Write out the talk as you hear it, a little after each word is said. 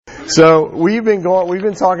So we've been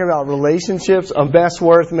talking about relationships best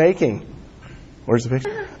worth making. Where's the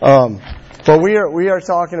picture? But we are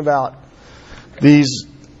talking about these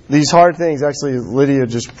hard things. Actually, Lydia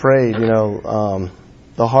just prayed.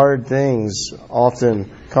 The hard things often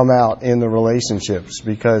come out in the relationships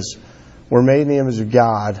because we're made in the image of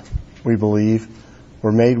God. We believe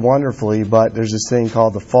we're made wonderfully, but there's this thing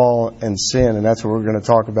called the fall and sin, and that's what we're going to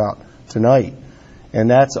talk about tonight. And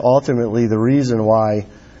that's ultimately the reason why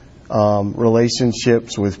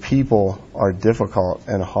relationships with people are difficult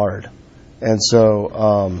and hard. And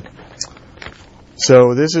so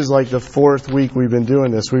this is like the fourth week we've been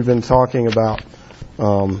doing this. We've been talking about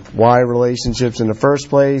why relationships in the first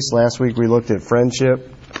place. Last week we looked at friendship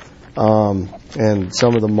and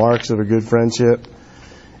some of the marks of a good friendship.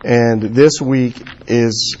 And this week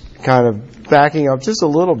is kind of backing up just a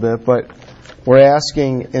little bit, but we're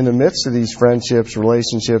asking, in the midst of these friendships,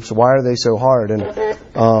 relationships, why are they so hard?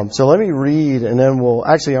 And so let me read, and then we'll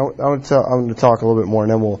actually I'm going to talk a little bit more,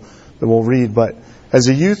 and then we'll read. But as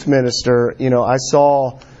a youth minister, I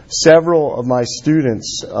saw several of my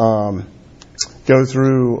students go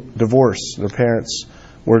through divorce. Their parents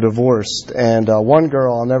were divorced, and one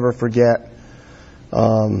girl I'll never forget,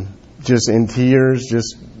 just in tears,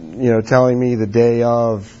 just telling me the day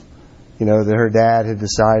of, that her dad had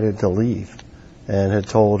decided to leave. And had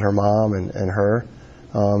told her mom and her.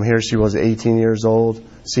 Here she was, 18 years old,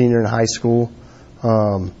 senior in high school.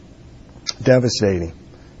 Devastating.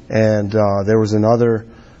 And there was another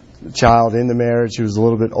child in the marriage who was a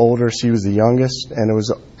little bit older. She was the youngest. And it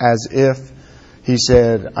was as if he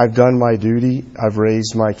said, I've done my duty. I've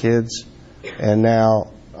raised my kids. And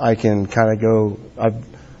now I can kind of go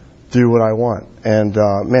do what I want. And,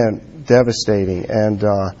 man, devastating. And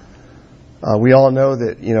we all know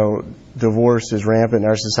that, divorce is rampant in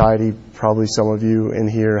our society. Probably some of you in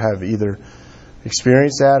here have either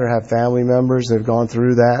experienced that or have family members that have gone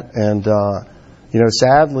through that. And,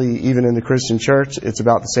 sadly, even in the Christian church, it's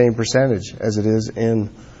about the same percentage as it is in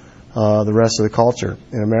the rest of the culture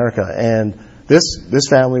in America. And this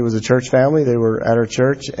family was a church family. They were at our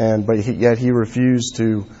church, but yet he refused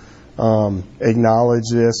to acknowledge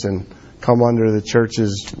this and come under the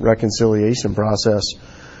church's reconciliation process.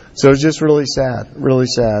 So it's just really sad, really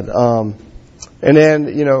sad. And then,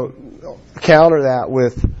 counter that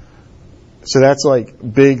with, so that's like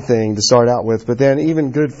big thing to start out with, but then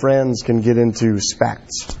even good friends can get into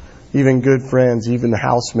spats. Even good friends, even the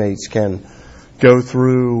housemates can go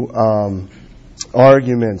through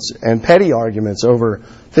arguments and petty arguments over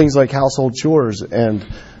things like household chores, and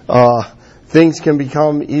things can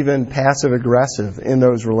become even passive aggressive in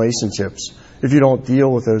those relationships if you don't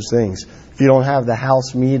deal with those things. If you don't have the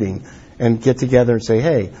house meeting and get together and say,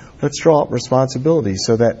 hey, let's draw up responsibilities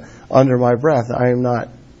so that under my breath I am not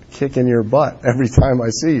kicking your butt every time I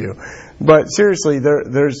see you. But seriously,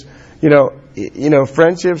 there's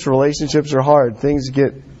friendships, relationships are hard. Things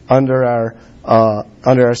get under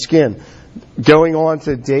our skin. Going on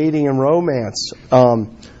to dating and romance.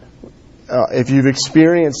 If you've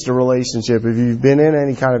experienced a relationship, if you've been in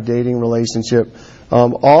any kind of dating relationship,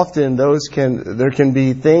 often there can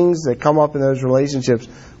be things that come up in those relationships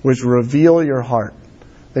which reveal your heart.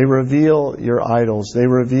 They reveal your idols. They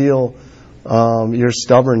reveal your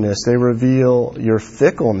stubbornness. They reveal your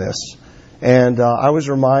fickleness. And I was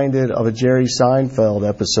reminded of a Jerry Seinfeld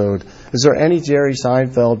episode. Is there any Jerry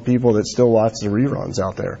Seinfeld people that still watch the reruns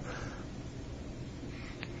out there?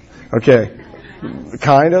 Okay,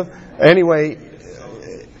 kind of. Anyway,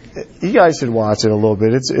 you guys should watch it a little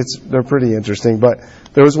bit. They're pretty interesting. But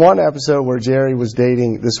there was one episode where Jerry was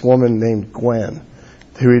dating this woman named Gwen,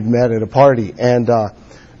 who he'd met at a party, and the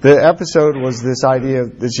episode was this idea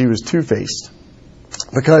that she was two-faced,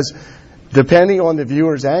 because depending on the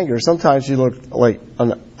viewer's anger, sometimes she looked like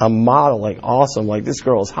a model, like awesome, like this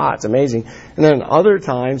girl's hot, it's amazing, and then other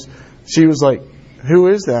times she was like, who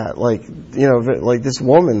is that? Like like this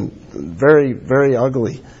woman, very, very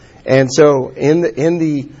ugly. And so in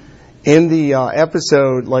the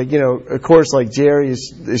episode, of course, Jerry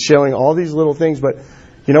is showing all these little things, but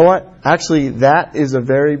you know what? Actually, that is a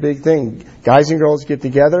very big thing. Guys and girls get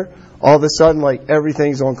together, all of a sudden,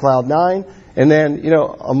 everything's on cloud nine, and then,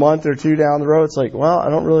 a month or two down the road, it's like, well,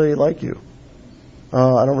 I don't really like you.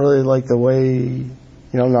 I don't really like the way,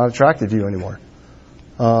 I'm not attracted to you anymore.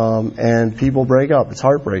 And people break up. It's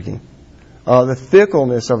heartbreaking. The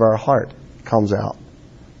fickleness of our heart comes out.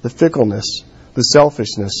 The fickleness, the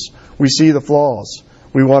selfishness. We see the flaws.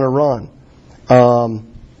 We want to run.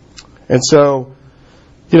 And so,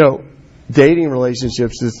 dating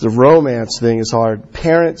relationships, the romance thing is hard.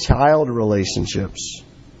 Parent-child relationships.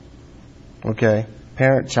 Okay?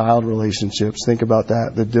 parent-child relationships. Think about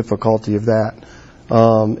that, the difficulty of that.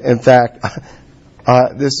 In fact,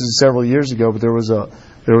 this is several years ago, but there was a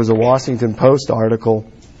Washington Post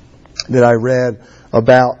article that I read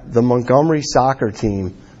about the Montgomery County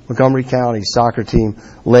soccer team,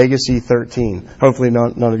 Legacy 13. Hopefully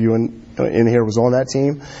none of you in here was on that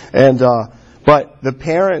team. But the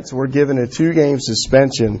parents were given a 2-game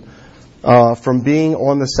suspension from being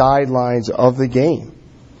on the sidelines of the game.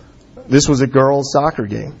 This was a girls' soccer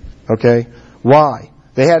game. Okay? Why?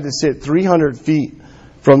 They had to sit 300 feet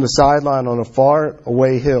from the sideline on a far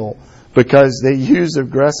away hill because they used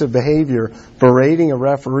aggressive behavior, berating a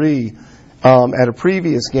referee at a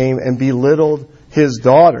previous game and belittled his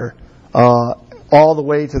daughter all the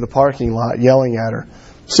way to the parking lot, yelling at her,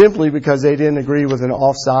 simply because they didn't agree with an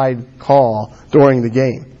offside call during the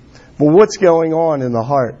game. But what's going on in the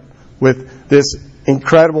heart with this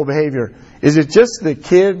incredible behavior? Is it just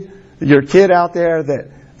your kid out there that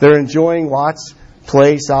they're enjoying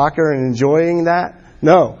play soccer and enjoying that?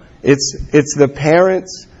 No, it's the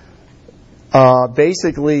parents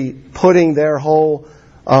basically putting their whole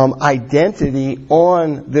identity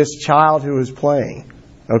on this child who is playing.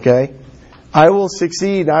 Okay? I will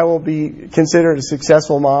succeed, I will be considered a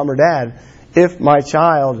successful mom or dad if my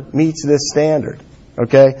child meets this standard.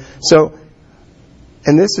 Okay? So,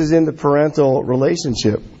 and this is in the parental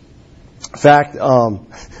relationship. In fact, the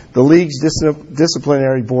league's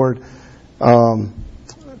disciplinary board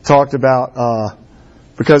talked about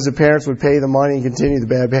because the parents would pay the money and continue the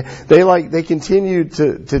bad behavior. They continued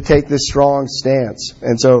to take this strong stance,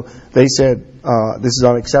 and so they said this is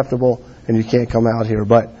unacceptable and you can't come out here.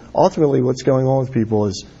 But ultimately, what's going on with people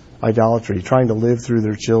is idolatry, trying to live through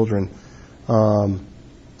their children.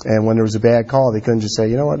 And when there was a bad call, they couldn't just say,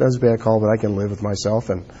 you know what, that was a bad call, but I can live with myself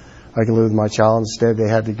and I can live with my child. Instead, they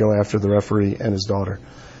had to go after the referee and his daughter.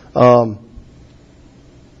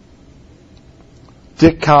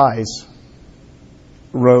 Dick Keyes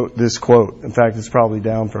wrote this quote. In fact, it's probably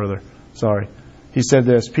down further. Sorry. He said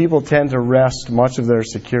this: people tend to rest much of their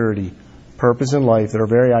security, purpose in life, their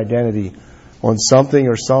very identity, on something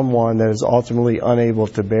or someone that is ultimately unable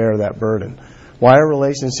to bear that burden. Why are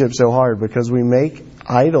relationships so hard? Because we make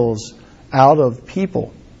idols out of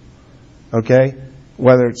people. Okay?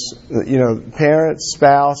 Whether it's, parents,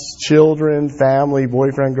 spouse, children, family,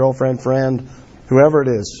 boyfriend, girlfriend, friend, whoever it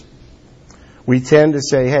is. We tend to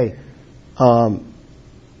say, hey, I'm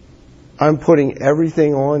putting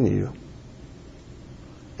everything on you.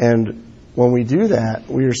 And when we do that,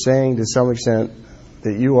 we are saying to some extent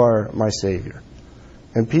that you are my Savior.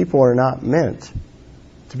 And people are not meant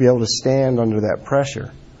to be able to stand under that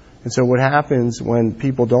pressure. And so what happens when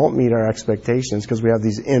people don't meet our expectations, because we have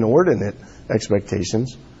these inordinate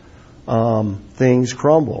expectations, things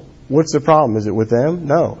crumble. What's the problem? Is it with them?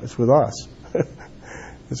 No, it's with us.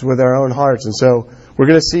 It's with our own hearts. And so we're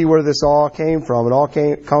going to see where this all came from. It all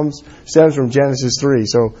stems from Genesis 3.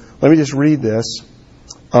 So let me just read this.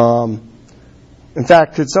 In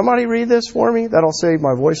fact, could somebody read this for me? That'll save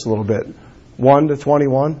my voice a little bit. 1 to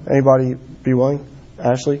 21. Anybody be willing?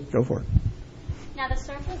 Ashley, go for it. Now the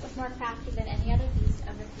serpent was more crafty than any other beast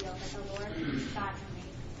of the field that the Lord God had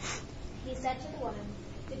made. He said to the woman,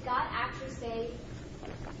 did God actually say,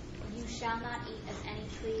 you shall not eat of any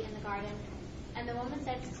tree in the garden? And the woman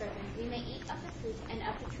said to the serpent, we may eat of the fruit and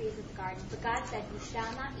of the trees of the garden. But God said, you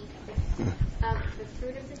shall not eat of the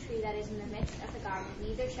fruit of the tree that is in the midst of the garden,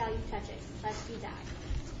 neither shall you touch it, lest you die.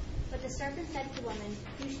 But the serpent said to the woman,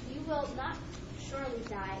 you will not surely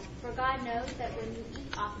die, for God knows that when you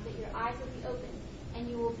eat off of it, your eyes will be opened, and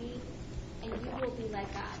you will be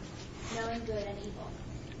like God, knowing good and evil.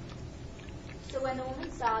 So when the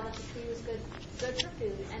woman saw that the tree was good for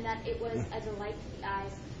food, and that it was a delight to the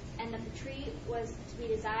eyes, and that the tree was to be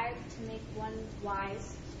desired to make one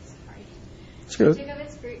wise, she took of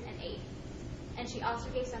its fruit and ate. And she also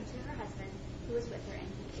gave some to her husband, who was with her, and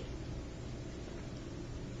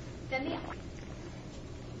he ate.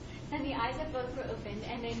 Then the eyes of both were opened,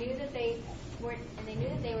 and they knew that they were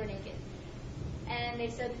naked. And they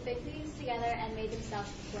sewed the fig leaves together and made themselves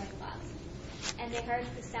loincloths. And they heard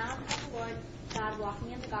the sound of the Lord God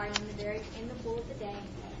walking in the garden in the cool of the day.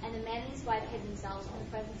 And the man and his wife hid themselves from the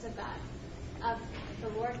presence of God, of the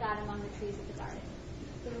Lord God among the trees of the garden.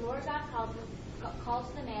 So the Lord God called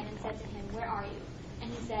to the man and said to him, where are you? And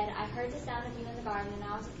he said, I heard the sound of you in the garden, and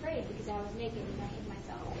I was afraid because I was naked and I hid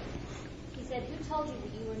myself. He said, who told you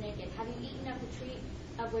that you were naked? Have you eaten of the tree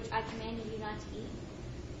of which I commanded you not to eat?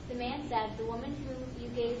 The man said, the woman whom you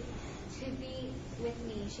gave to be with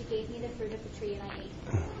me, she gave me the fruit of the tree, and I ate.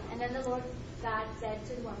 And then the Lord God said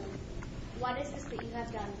to the woman, what is this that you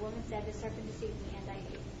have done? The woman said, the serpent deceived me, and I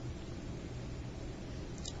ate.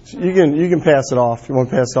 You can pass it off. You want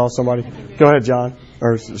to pass it off to somebody? Go ahead, John.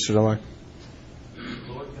 Or should I?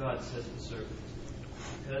 The Lord God says to the serpent,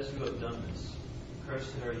 because you have done this,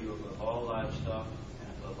 cursed are you above all livestock and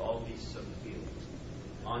above all beasts of the field.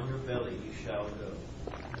 On your belly you shall go,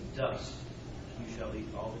 and dust you shall eat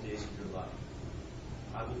all the days of your life.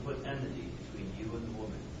 I will put enmity between you and the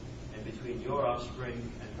woman, and between your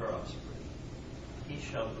offspring and her offspring. He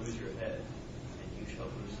shall bruise your head, and you shall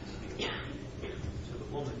bruise his heel. To the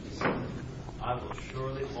woman he said, I will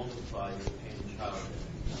surely multiply your pain in childbearing.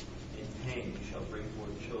 In pain you shall bring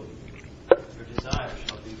forth children. Your desire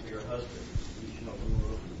shall be for your husband, he shall rule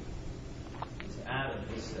over you. And to Adam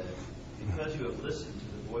he said, because you have listened to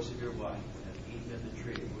the voice of your wife, and have eaten of the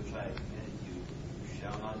tree of which I have commanded you, you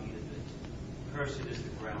shall not eat of it. Cursed is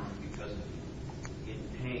the ground because of you. In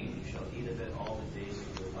pain you shall eat of it all the days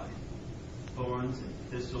of your life. Thorns and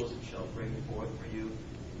thistles it shall bring forth for you,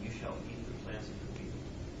 and you shall eat the plants of the field.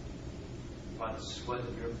 By the sweat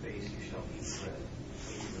of your face you shall eat bread,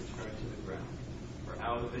 till you return to the ground. For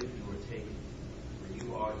out of it you were taken, for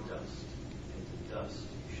you are dust, and to dust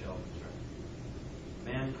you shall return.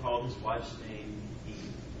 Man called his wife's name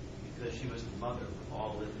Eve, because she was the mother of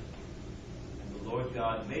all living. And the Lord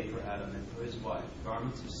God made for Adam and for his wife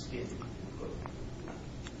garments of skin and clothing.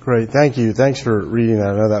 Great, thank you. Thanks for reading that.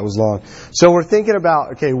 I know that was long. So we're thinking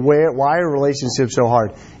about, okay, why are relationships so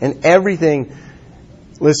hard? And everything,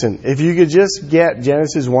 listen, if you could just get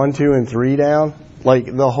Genesis 1, 2, and 3 down, like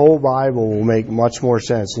the whole Bible will make much more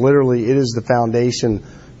sense. Literally, it is the foundation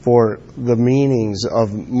for the meanings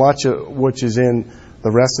of much of which is in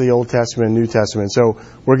the rest of the Old Testament and New Testament. So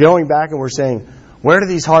we're going back and we're saying, where do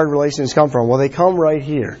these hard relations come from? Well, they come right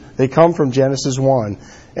here. They come from Genesis 1.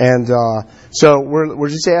 And so we're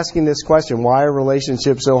just asking this question, why are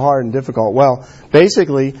relationships so hard and difficult? Well,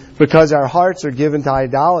 basically, because our hearts are given to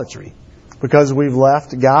idolatry. Because we've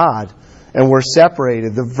left God and we're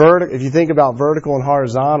separated. If you think about vertical and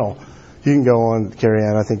horizontal, you can go on, Carrie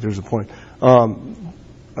Ann, I think there's a point.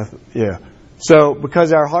 Yeah. So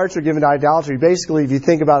because our hearts are given to idolatry, basically if you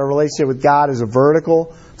think about a relationship with God as a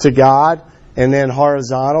vertical to God and then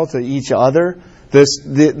horizontal to each other,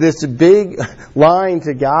 this big line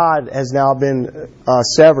to God has now been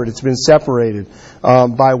severed. It's been separated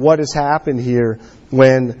by what has happened here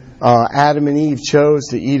when Adam and Eve chose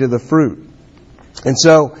to eat of the fruit. And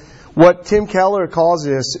so what Tim Keller calls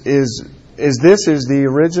this is the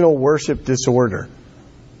original worship disorder.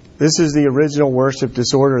 This is the original worship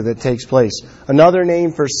disorder that takes place. Another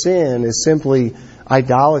name for sin is simply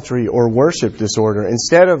idolatry or worship disorder.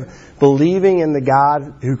 Instead of believing in the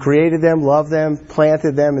God who created them, loved them,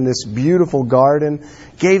 planted them in this beautiful garden,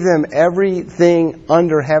 gave them everything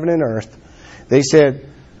under heaven and earth, they said,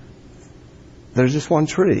 there's just one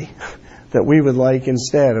tree that we would like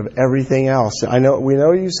instead of everything else. We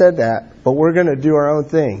know you said that, but we're going to do our own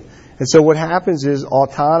thing. And so what happens is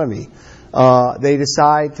autonomy. They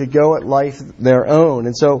decide to go at life their own.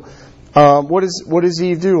 And so what does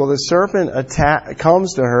Eve do? Well, the serpent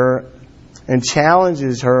comes to her and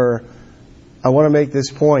challenges her. I want to make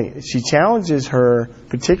this point. She challenges her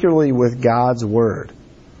particularly with God's word.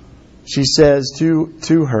 She says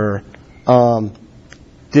to her,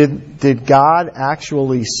 did God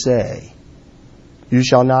actually say, you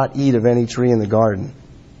shall not eat of any tree in the garden?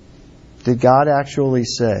 Did God actually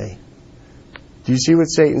say? Do you see what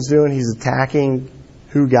Satan's doing? He's attacking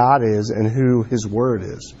who God is and who His Word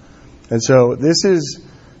is. And so this is,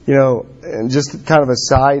 and just kind of a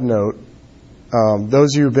side note,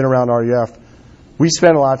 those of you who've been around RUF, we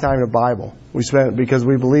spend a lot of time in the Bible. Because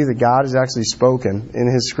we believe that God has actually spoken in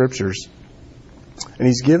His Scriptures. And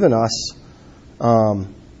He's given us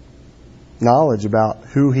knowledge about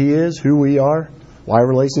who He is, who we are, why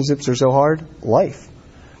relationships are so hard, life.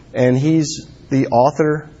 And He's the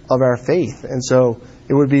author of our faith. And so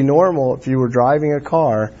it would be normal if you were driving a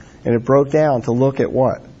car and it broke down to look at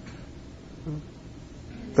what?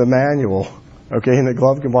 The manual, okay, in the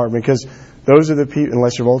glove compartment, because those are the people,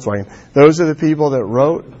 unless you're Volkswagen, those are the people that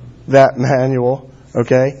wrote that manual,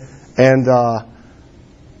 okay, and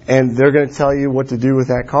they're going to tell you what to do with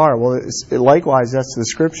that car. Well, likewise, that's the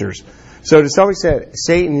Scriptures. So to some extent,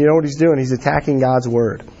 Satan, you know what he's doing? He's attacking God's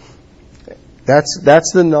Word.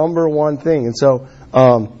 That's the number one thing. And so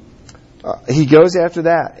he goes after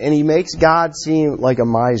that, and he makes God seem like a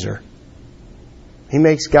miser. He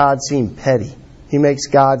makes God seem petty. He makes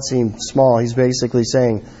God seem small. He's basically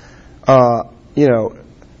saying,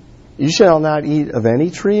 you shall not eat of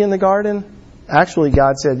any tree in the garden. Actually,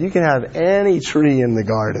 God said, you can have any tree in the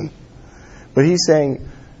garden. But he's saying,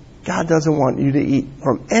 God doesn't want you to eat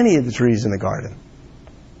from any of the trees in the garden.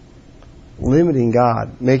 Limiting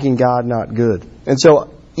God, making God not good. And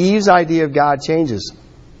so Eve's idea of God changes.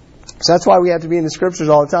 So that's why we have to be in the Scriptures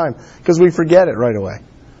all the time, because we forget it right away.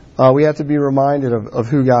 We have to be reminded of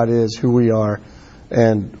who God is, who we are,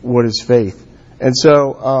 and what is faith. And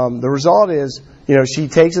so the result is, she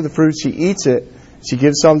takes of the fruit, she eats it, she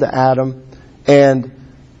gives some to Adam, and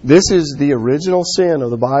this is the original sin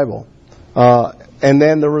of the Bible. And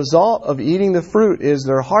then the result of eating the fruit is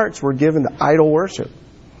their hearts were given to idol worship.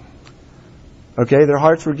 Okay, their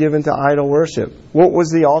hearts were given to idol worship. What was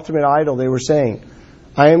the ultimate idol? They were saying,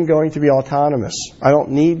 I am going to be autonomous. I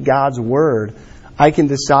don't need God's word. I can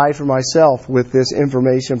decide for myself with this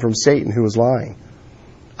information from Satan who was lying.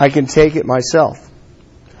 I can take it myself.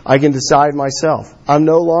 I can decide myself. I'm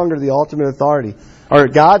no longer the ultimate authority. Or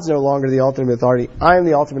God's no longer the ultimate authority. I am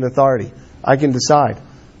the ultimate authority. I can decide.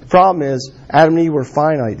 The problem is, Adam and Eve were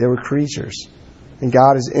finite. They were creatures. And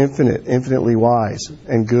God is infinite, infinitely wise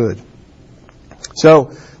and good.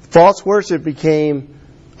 So, false worship became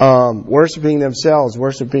worshiping themselves,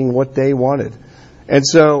 worshiping what they wanted. And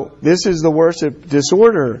so, this is the worship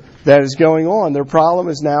disorder that is going on. Their problem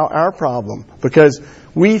is now our problem. Because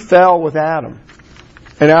we fell with Adam.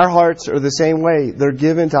 And our hearts are the same way. They're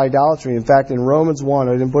given to idolatry. In fact, in Romans 1,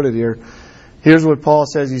 I didn't put it here, here's what Paul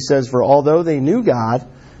says. He says, for although they knew God,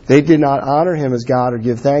 they did not honor Him as God or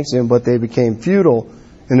give thanks to Him, but they became futile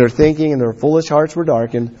in their thinking, and their foolish hearts were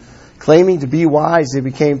darkened. Claiming to be wise, they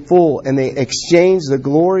became fool, and they exchanged the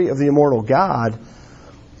glory of the immortal God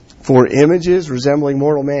for images resembling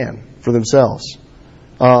mortal man for themselves,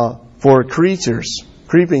 for creatures,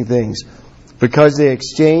 creeping things, because they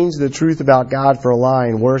exchanged the truth about God for a lie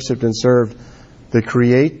and worshipped and served the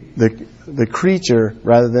creature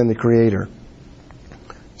rather than the Creator.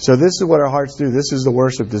 So this is what our hearts do. This is the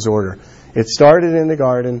worship disorder. It started in the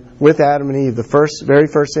garden with Adam and Eve. The very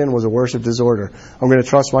first sin was a worship disorder. I'm going to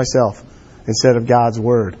trust myself instead of God's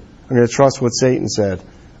word. I'm going to trust what Satan said.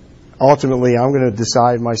 Ultimately, I'm going to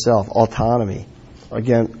decide myself. Autonomy.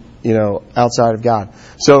 Again, outside of God.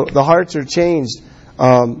 So the hearts are changed,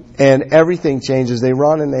 and everything changes. They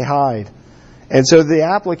run and they hide. And so the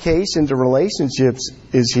application to relationships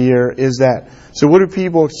is that, so what do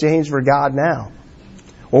people exchange for God now?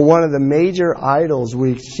 Well, one of the major idols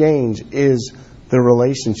we exchange is the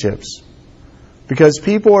relationships. Because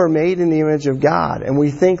people are made in the image of God, and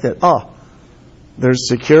we think that, there's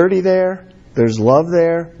security there, there's love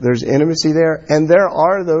there, there's intimacy there, and there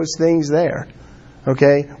are those things there.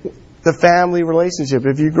 Okay? The family relationship.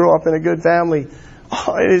 If you grow up in a good family,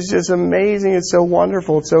 it is just amazing, it's so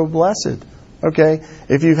wonderful, it's so blessed. Okay?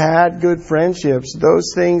 If you've had good friendships,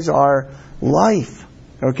 those things are life.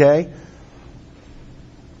 Okay?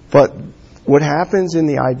 But what happens in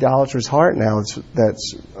the idolatrous heart now,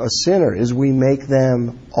 that's a sinner, is we make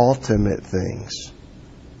them ultimate things.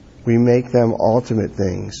 We make them ultimate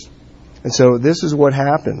things. And so this is what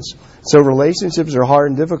happens. So relationships are hard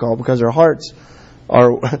and difficult because our hearts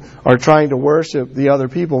are trying to worship the other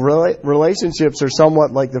people. Relationships are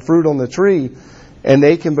somewhat like the fruit on the tree, and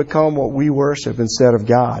they can become what we worship instead of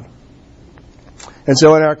God. And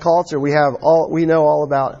so in our culture, we know all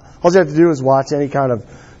about, all you have to do is watch any kind of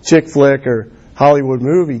chick flick or Hollywood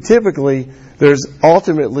movie. Typically, there's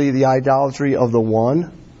ultimately the idolatry of the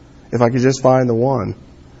one. If I could just find the one,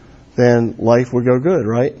 then life would go good,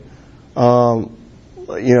 right? I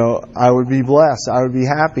would be blessed. I would be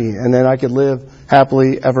happy. And then I could live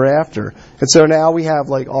happily ever after. And so now we have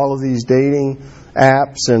like all of these dating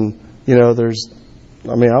apps, and,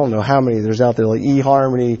 I don't know how many there's out there. Like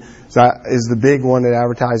eHarmony is the big one that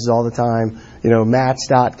advertises all the time.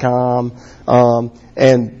 Match.com,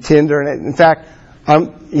 and Tinder. And in fact, I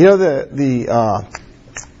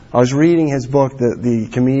was reading his book, the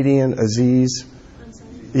comedian Aziz.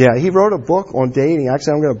 Yeah, he wrote a book on dating.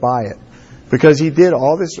 Actually, I'm going to buy it because he did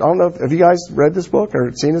all this. I don't know have you guys read this book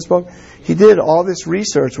or seen this book? He did all this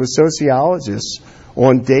research with sociologists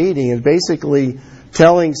on dating and basically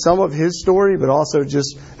telling some of his story, but also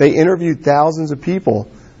they interviewed thousands of people,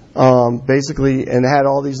 basically, and had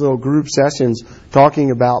all these little group sessions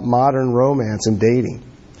talking about modern romance and dating.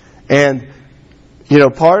 And,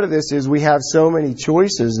 part of this is we have so many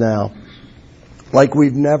choices now, like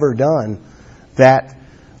we've never done, that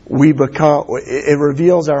it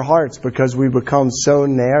reveals our hearts because we become so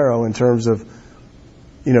narrow in terms of,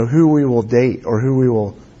 who we will date or who we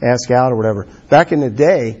will ask out or whatever. Back in the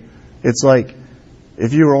day, it's like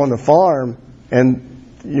if you were on the farm and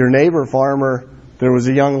your neighbor farmer, there was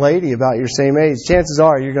a young lady about your same age, chances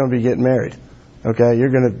are you're going to be getting married. Okay? You're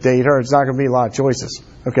going to date her. It's not going to be a lot of choices.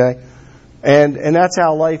 Okay? And that's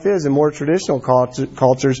how life is in more traditional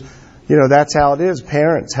cultures. That's how it is.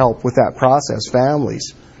 Parents help with that process,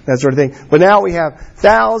 families. that sort of thing. But now we have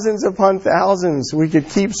thousands upon thousands. We could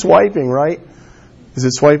keep swiping, right? Is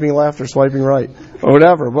it swiping left or swiping right? Or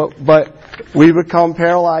whatever. But we become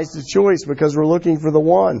paralyzed to choice because we're looking for the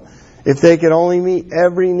one. If they could only meet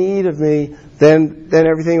every need of me, then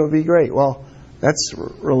everything would be great. Well, that's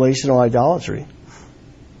relational idolatry.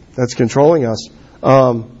 That's controlling us.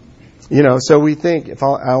 So we think if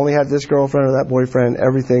I only had this girlfriend or that boyfriend,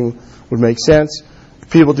 everything would make sense.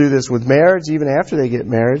 People do this with marriage, even after they get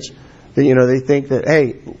married. They think that,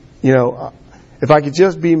 hey, if I could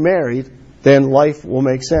just be married, then life will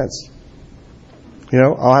make sense.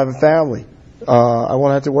 I'll have a family. I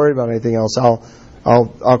won't have to worry about anything else.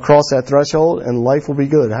 I'll cross that threshold and life will be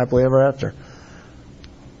good, happily ever after.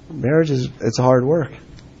 Marriage it's hard work.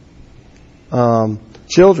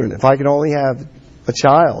 Children, if I could only have a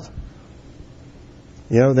child,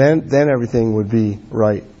 then everything would be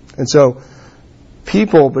right. And so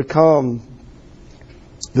people become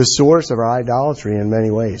the source of our idolatry in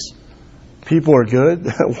many ways. People are good,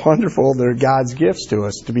 wonderful, they're God's gifts to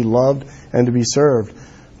us to be loved and to be served.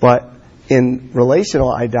 But in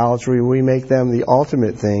relational idolatry, we make them the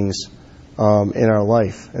ultimate things in our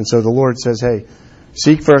life. And so the Lord says, hey,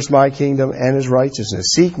 seek first my kingdom and His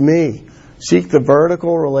righteousness. Seek me. Seek the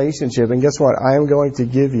vertical relationship. And guess what? I am going to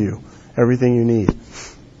give you everything you need.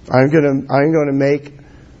 I'm going to make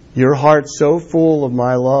your heart so full of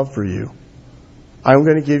my love for you. I'm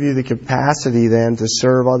going to give you the capacity then to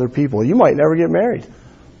serve other people. You might never get married.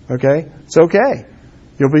 Okay? It's okay.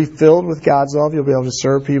 You'll be filled with God's love. You'll be able to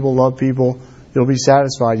serve people, love people. You'll be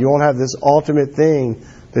satisfied. You won't have this ultimate thing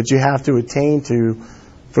that you have to attain to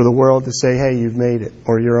for the world to say, hey, you've made it.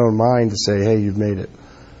 Or your own mind to say, hey, you've made it.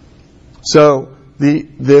 So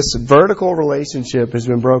this vertical relationship has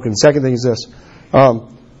been broken. Second thing is this.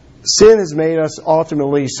 Sin has made us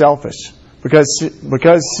ultimately selfish. Because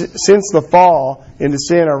since the fall into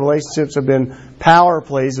sin, our relationships have been power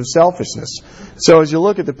plays of selfishness. So as you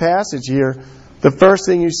look at the passage here, the first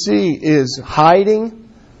thing you see is hiding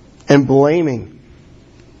and blaming.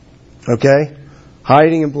 Okay?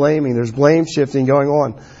 Hiding and blaming. There's blame shifting going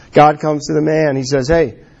on. God comes to the man. He says,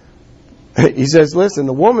 hey, listen,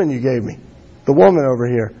 the woman you gave me, the woman over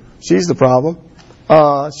here, she's the problem.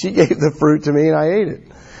 She gave the fruit to me and I ate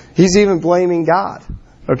it. He's even blaming God.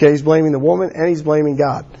 Okay, he's blaming the woman and he's blaming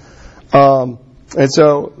God. And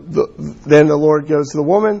so then the Lord goes to the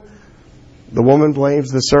woman. The woman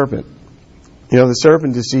blames the serpent. The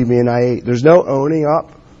serpent deceived me and I ate. There's no owning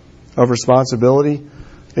up of responsibility.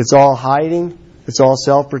 It's all hiding. It's all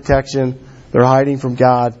self-protection. They're hiding from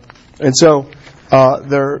God. And so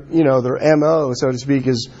their MO, so to speak,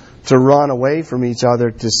 is to run away from each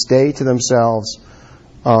other, to stay to themselves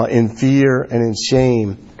in fear and in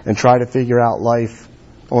shame and try to figure out life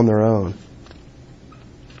on their own.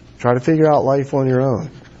 Try to figure out life on your own.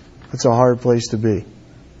 That's a hard place to be.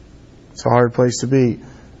 It's a hard place to be.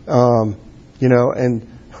 And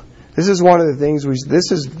this is one of the things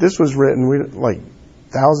this was written like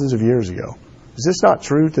thousands of years ago. Is this not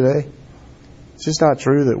true today? It's just not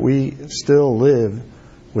true that we still live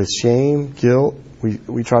with shame, guilt.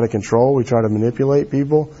 We try to control, we try to manipulate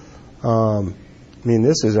people.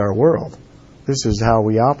 This is our world. This is how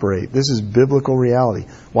we operate. This is biblical reality.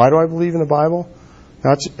 Why do I believe in the Bible?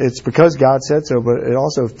 It's because God said so, but it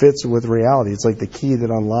also fits with reality. It's like the key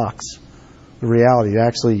that unlocks the reality. It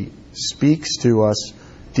actually speaks to us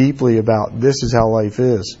deeply about this is how life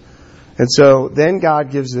is. And so then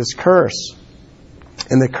God gives this curse.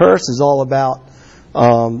 And the curse is all about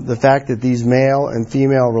the fact that these male and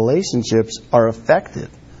female relationships are affected.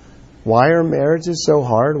 Why are marriages so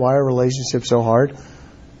hard? Why are relationships so hard?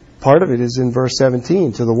 Part of it is in verse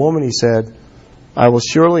 17. To the woman he said, I will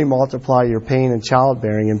surely multiply your pain and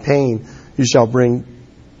childbearing. In pain you shall bring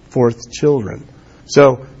forth children.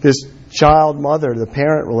 So this child-mother, the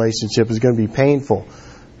parent relationship is going to be painful.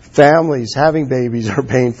 Families, having babies are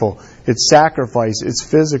painful. It's sacrifice. It's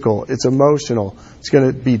physical. It's emotional. It's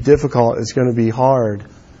going to be difficult. It's going to be hard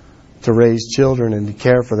to raise children and to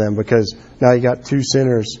care for them because now you got two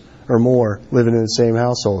sinners or more living in the same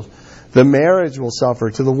household. The marriage will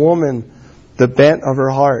suffer. To the woman, the bent of her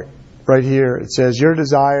heart. Right here, it says, your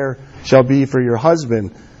desire shall be for your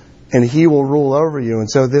husband, and he will rule over you. And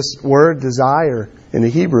so this word desire in the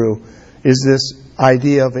Hebrew is this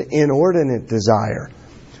idea of an inordinate desire.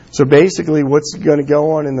 So basically what's going to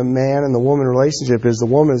go on in the man and the woman relationship is the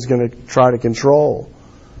woman is going to try to control.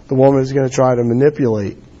 The woman is going to try to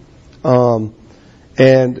manipulate. And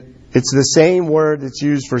it's the same word that's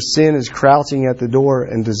used for sin is crouching at the door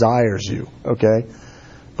and desires you. Okay?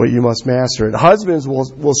 But you must master it. Husbands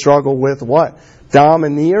will struggle with what?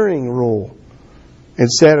 Domineering rule.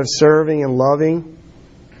 Instead of serving and loving,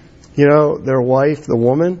 their wife, the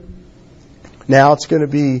woman. Now it's going to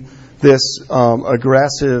be this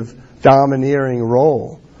aggressive, domineering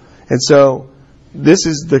role. And so this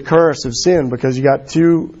is the curse of sin, because you got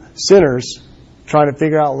two sinners trying to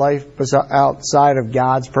figure out life outside of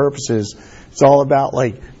God's purposes. It's all about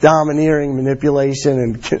like domineering,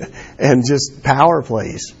 manipulation, and just power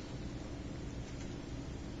plays.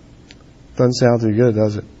 Doesn't sound too good,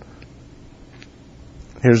 does it?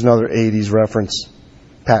 Here's another 80s reference.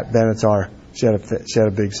 Pat Benatar. She had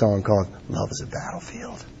a big song called "Love is a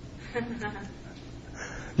Battlefield."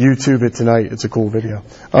 YouTube it tonight. It's a cool video.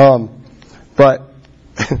 But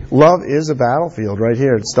love is a battlefield right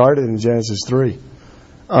here. It started in Genesis 3.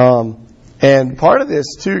 And part of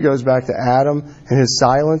this, too, goes back to Adam and his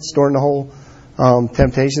silence during the whole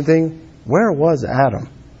temptation thing. Where was Adam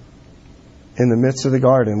in the midst of the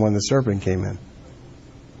garden when the serpent came in?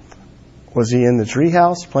 Was he in the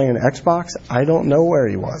treehouse playing Xbox? I don't know where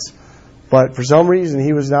he was. But for some reason,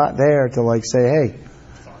 he was not there to like say, hey,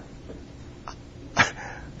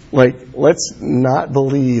 like, let's not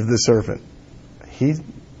believe the serpent. He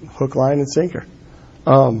hook, line, and sinker.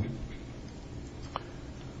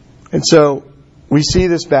 And so we see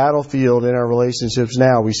this battlefield in our relationships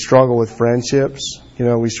now. We struggle with friendships.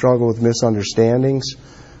 We struggle with misunderstandings.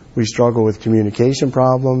 We struggle with communication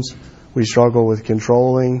problems. We struggle with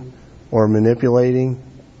controlling or manipulating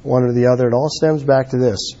one or the other. It all stems back to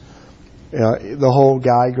this. The whole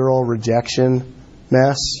guy-girl rejection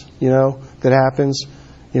mess, that happens.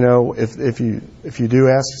 If you do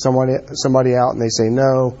ask somebody out and they say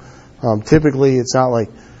no, typically it's not like,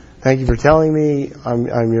 thank you for telling me,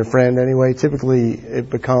 I'm your friend anyway. Typically it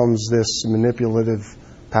becomes this manipulative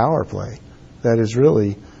power play that is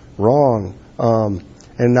really wrong,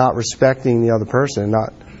 and not respecting the other person,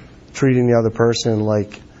 not treating the other person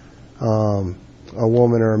like a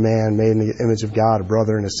woman or a man made in the image of God, a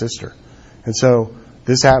brother and a sister. And so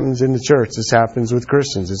this happens in the church. This happens with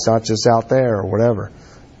Christians. It's not just out there or whatever.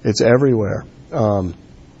 It's everywhere. And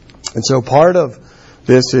so part of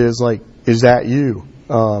this is like, is that you?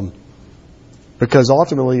 Because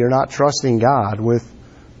ultimately you're not trusting God with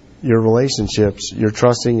your relationships. You're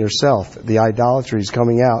trusting yourself. The idolatry is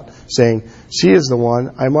coming out saying, she is the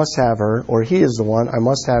one, I must have her, or he is the one, I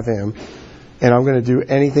must have him, and I'm going to do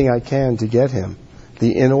anything I can to get him.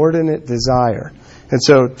 The inordinate desire. And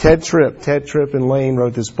so Ted Tripp and Lane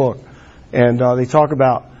wrote this book, and they talk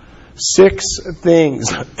about 6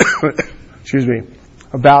 things excuse me,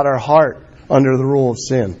 about our heart under the rule of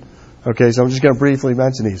sin. Okay, so I'm just going to briefly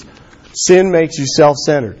mention these. Sin makes you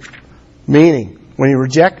self-centered, meaning when you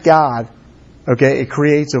reject God, okay, it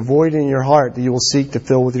creates a void in your heart that you will seek to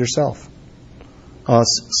fill with yourself.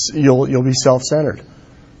 You'll be self-centered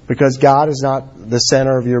because God is not the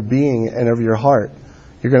center of your being and of your heart.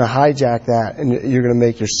 You're going to hijack that and you're going to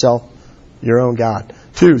make yourself your own God.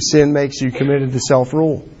 2, sin makes you committed to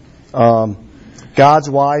self-rule. God's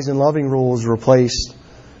wise and loving rule is replaced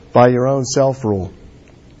by your own self-rule.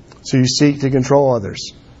 So you seek to control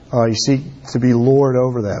others. You seek to be Lord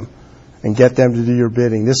over them and get them to do your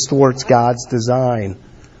bidding. This thwarts God's design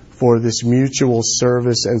for this mutual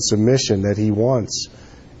service and submission that He wants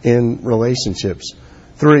in relationships.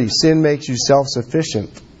 3, sin makes you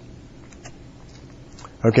self-sufficient.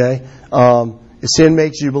 Okay? Sin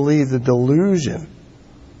makes you believe the delusion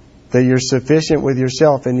that you're sufficient with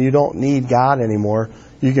yourself and you don't need God anymore.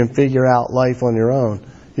 You can figure out life on your own.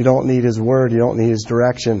 You don't need His Word. You don't need His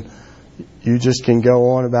direction. You just can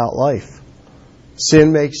go on about life.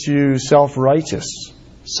 Sin makes you self-righteous.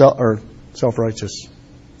 Self-righteous.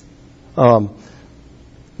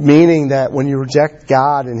 Meaning that when you reject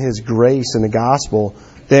God and His grace and the gospel,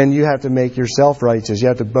 then you have to make yourself righteous. You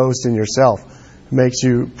have to boast in yourself. It makes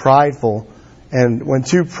you prideful. And when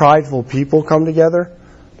 2 prideful people come together,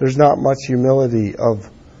 there's not much humility of,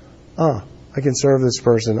 I can serve this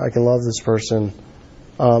person, I can love this person.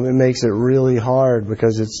 It makes it really hard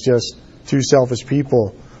because it's just 2 selfish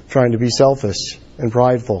people trying to be selfish and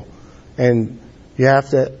prideful. And you have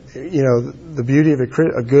to, the beauty of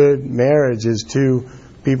a good marriage is 2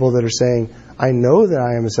 people that are saying, I know that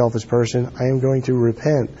I am a selfish person, I am going to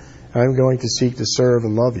repent, and I am going to seek to serve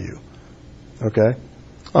and love you. Okay?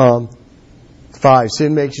 5,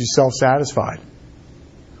 sin makes you self-satisfied.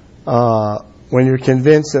 When you're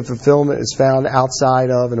convinced that fulfillment is found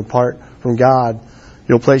outside of and apart from God,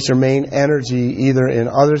 you'll place your main energy either in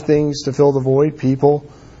other things to fill the void, people,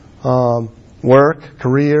 work,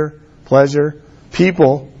 career, pleasure,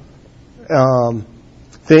 people,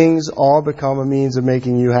 things all become a means of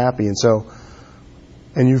making you happy,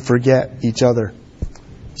 and you forget each other.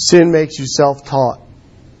 Sin makes you self-taught.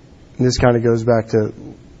 And this kind of goes back to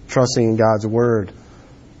trusting in God's Word.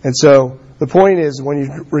 And so the point is, when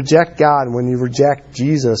you reject God, when you reject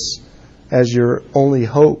Jesus as your only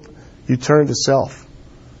hope, you turn to self.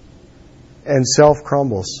 And self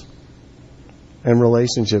crumbles. And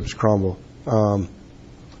relationships crumble. And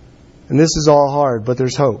this is all hard, but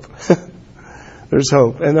there's hope. There's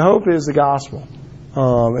hope. And the hope is the gospel.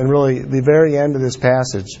 And really, the very end of this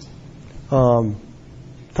passage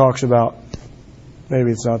talks about,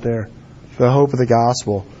 maybe it's not there, the hope of the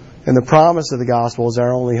gospel. And the promise of the gospel is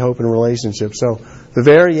our only hope in relationships. So the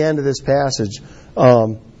very end of this passage,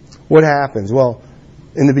 what happens? Well,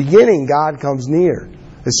 in the beginning, God comes near.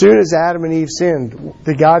 As soon as Adam and Eve sinned,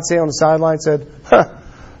 did God say on the sideline, said,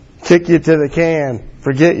 kick you to the can,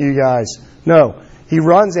 forget you guys? No. He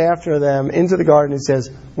runs after them into the garden and says,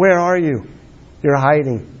 where are you? You're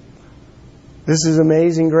hiding. This is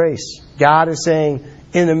amazing grace. God is saying,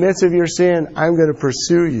 in the midst of your sin, I'm going to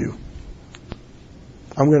pursue you.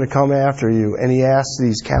 I'm going to come after you. And he asks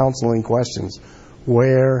these counseling questions.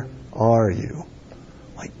 Where are you?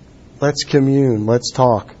 Like, let's commune. Let's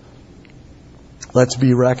talk. Let's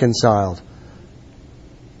be reconciled.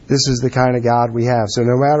 This is the kind of God we have. So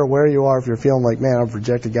no matter where you are, if you're feeling like, man, I've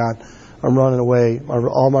rejected God, I'm running away,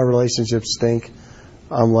 all my relationships stink,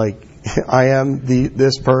 I'm like, I am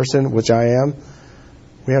this person, which I am.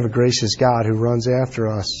 We have a gracious God who runs after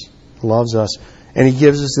us, loves us, and He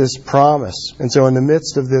gives us this promise. And so in the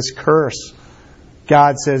midst of this curse,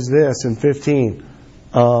 God says this in 15,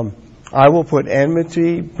 I will put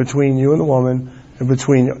enmity between you and the woman, and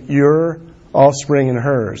between your offspring and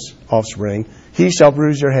hers offspring. He shall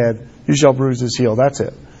bruise your head, you shall bruise his heel. That's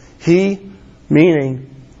it. He, meaning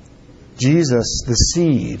Jesus, the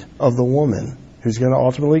seed of the woman, who's going to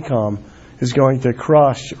ultimately come, is going to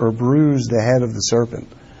crush or bruise the head of the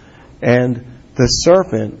serpent. And the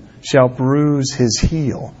serpent shall bruise his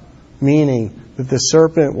heel, meaning that the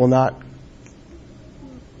serpent will not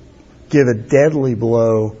give a deadly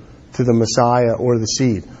blow to the Messiah or the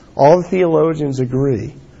seed. All the theologians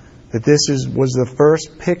agree that this was the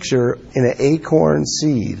first picture in an acorn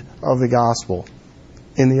seed of the gospel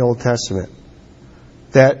in the Old Testament.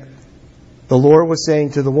 That the Lord was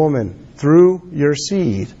saying to the woman, through your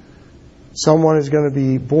seed, someone is going to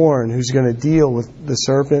be born who's going to deal with the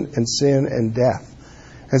serpent and sin and death.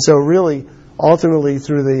 And so really, ultimately,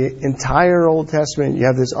 through the entire Old Testament, you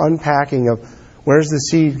have this unpacking of where's the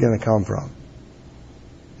seed going to come from?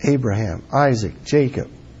 Abraham, Isaac, Jacob,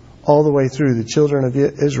 all the way through the children of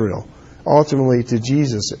Israel, ultimately to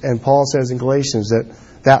Jesus. And Paul says in Galatians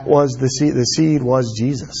that was the seed. The seed was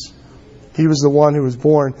Jesus. He was the one who was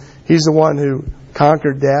born. He's the one who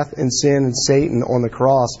conquered death and sin and Satan on the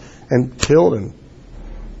cross and killed him,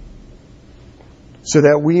 so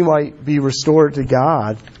that we might be restored to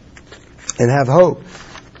God and have hope.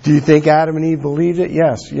 Do you think Adam and Eve believed it?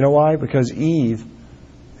 Yes. You know why? Because Eve,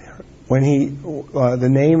 when the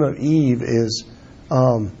name of Eve is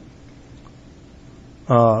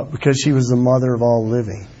because she was the mother of all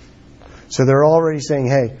living. So they're already saying,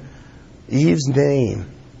 hey, Eve's name,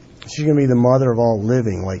 she's going to be the mother of all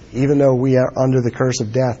living. Like, even though we are under the curse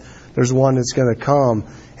of death, there's one that's going to come,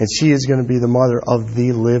 and she is going to be the mother of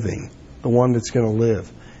the living, the one that's going to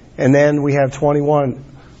live. And then we have 21.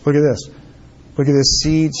 Look at this. Look at this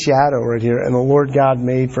seed shadow right here. And the Lord God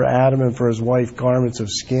made for Adam and for his wife garments of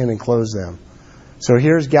skin and clothed them. So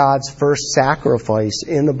here's God's first sacrifice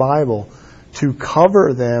in the Bible to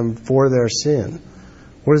cover them for their sin.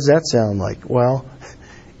 What does that sound like? Well,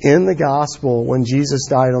 in the gospel, when Jesus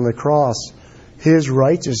died on the cross, His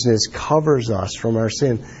righteousness covers us from our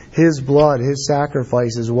sin. His blood, His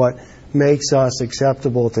sacrifice is what makes us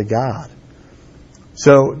acceptable to God.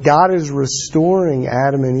 So God is restoring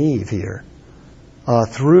Adam and Eve here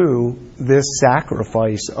through this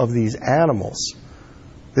sacrifice of these animals.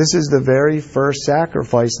 This is the very first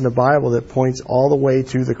sacrifice in the Bible that points all the way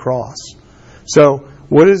to the cross. So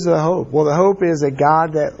what is the hope? Well, the hope is a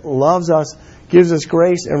God that loves us, gives us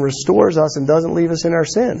grace, and restores us and doesn't leave us in our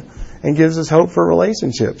sin, and gives us hope for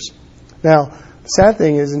relationships. Now, the sad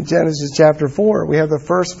thing is, in Genesis chapter 4, we have the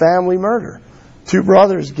first family murder. 2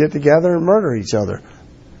 brothers get together and murder each other.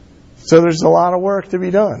 So there's a lot of work to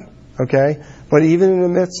be done, okay? But even in the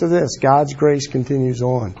midst of this, God's grace continues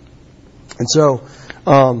on. And so,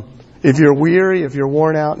 if you're weary, if you're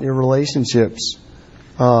worn out in your relationships,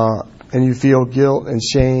 and you feel guilt and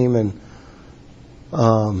shame, and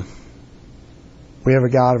we have a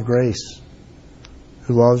God of grace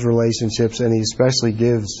who loves relationships, and He especially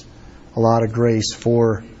gives a lot of grace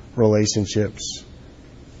for relationships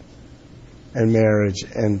and marriage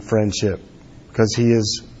and friendship, because He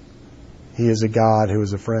is a God who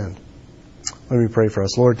is a friend. Let me pray for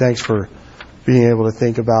us. Lord, thanks for being able to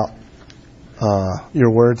think about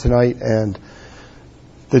your word tonight and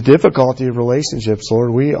the difficulty of relationships,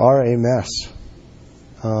 Lord. We are a mess.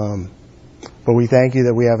 But we thank you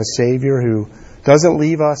that we have a Savior who doesn't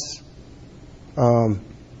leave us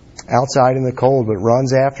outside in the cold, but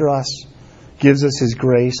runs after us, gives us His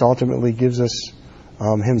grace, ultimately gives us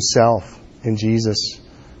Himself in Jesus,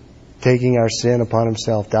 taking our sin upon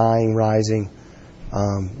Himself, dying, rising,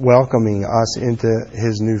 welcoming us into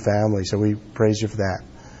His new family. So we praise you for that.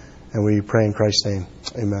 And we pray in Christ's name.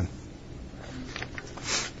 Amen.